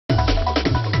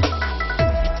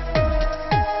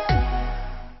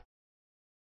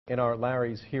In our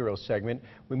Larry's Hero segment,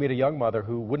 we meet a young mother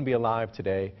who wouldn't be alive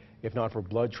today if not for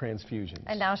blood transfusions.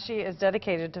 And now she is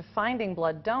dedicated to finding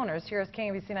blood donors. Here is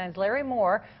KMBC 9's Larry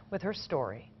Moore with her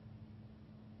story.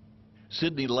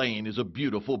 Sydney Lane is a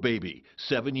beautiful baby.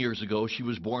 7 years ago, she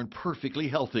was born perfectly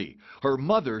healthy. Her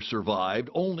mother survived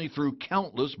only through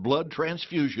countless blood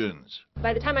transfusions.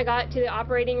 By the time I got to the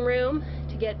operating room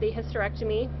to get the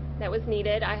hysterectomy that was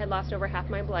needed, I had lost over half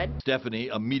my blood. Stephanie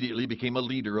immediately became a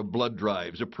leader of blood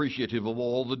drives, appreciative of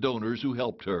all the donors who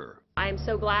helped her. I am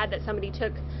so glad that somebody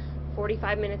took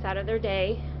 45 minutes out of their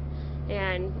day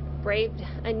and braved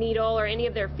a needle or any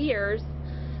of their fears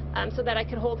so that I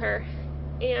could hold her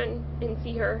and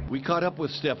see her. We caught up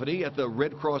with Stephanie at the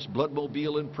Red Cross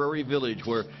Bloodmobile in Prairie Village,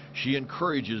 where she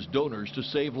encourages donors to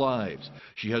save lives.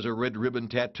 She has a red ribbon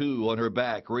tattoo on her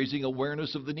back, raising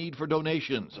awareness of the need for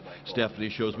donations. Stephanie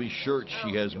shows me shirts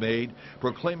she has made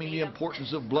proclaiming the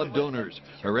importance of blood donors.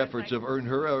 Her efforts have earned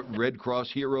her a Red Cross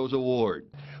Heroes Award.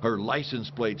 Her license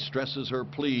plate stresses her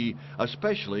plea,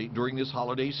 especially during this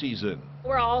holiday season.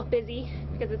 We're all busy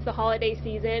because it's the holiday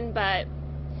season, but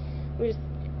we just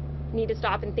need to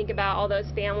stop and think about all those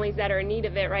families that are in need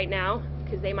of it right now,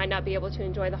 because they might not be able to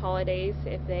enjoy the holidays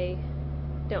if they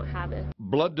don't have it.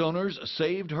 Blood donors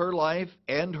saved her life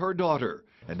and her daughter,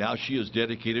 and now she is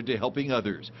dedicated to helping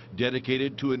others,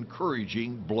 dedicated to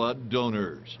encouraging blood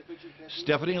donors.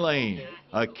 Stephanie Lane,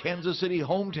 a Kansas City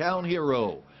hometown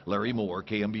hero. Larry Moore,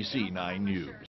 KMBC 9 News.